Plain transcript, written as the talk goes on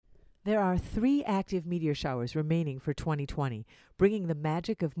There are 3 active meteor showers remaining for 2020, bringing the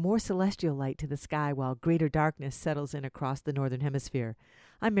magic of more celestial light to the sky while greater darkness settles in across the northern hemisphere.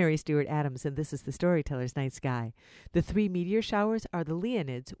 I'm Mary Stewart Adams, and this is the Storyteller's Night Sky. The 3 meteor showers are the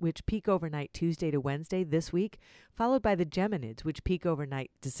Leonids, which peak overnight Tuesday to Wednesday this week, followed by the Geminids, which peak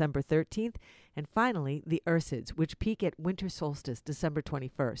overnight December 13th, and finally the Ursids, which peak at winter solstice December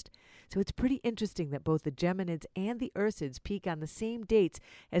 21st. So it's pretty interesting that both the Geminids and the Ursids peak on the same dates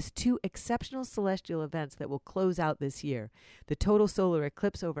as 2 exceptional celestial events that will close out this year: the total solar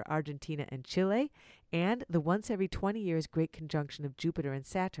eclipse over Argentina and Chile, and the once every 20 years great conjunction of Jupiter and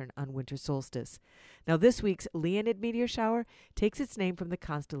Saturn on winter solstice. Now, this week's Leonid meteor shower takes its name from the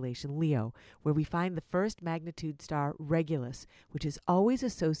constellation Leo, where we find the first magnitude star Regulus, which is always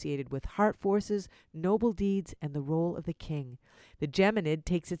associated with heart forces, noble deeds, and the role of the king. The Geminid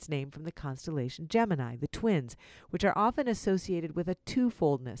takes its name from the constellation Gemini, the twins, which are often associated with a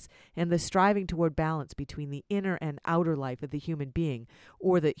twofoldness and the striving toward balance between the inner and outer life of the human being,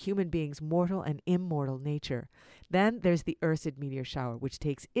 or the human being's mortal and immortal nature. Then there's the Ursid meteor shower, which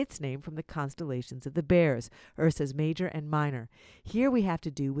takes its name from the constellations of the Bears, Ursa's major and minor. Here we have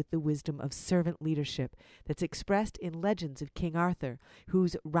to do with the wisdom of servant leadership that's expressed in legends of King Arthur,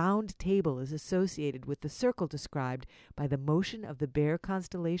 whose round table is associated with the circle described by the motion of the bear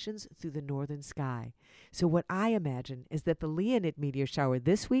constellations through the northern sky. So what I imagine is that the Leonid meteor shower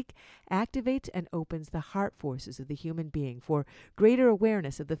this week activates and opens the heart forces of the human being for greater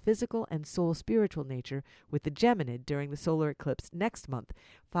awareness of the physical and soul-spiritual nature with the Geminid during the solar eclipse next month,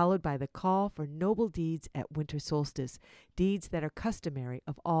 followed by the call for noble deeds at winter solstice, deeds that are customary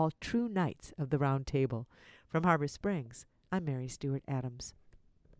of all true knights of the Round Table. From Harbor Springs, I'm Mary Stewart Adams.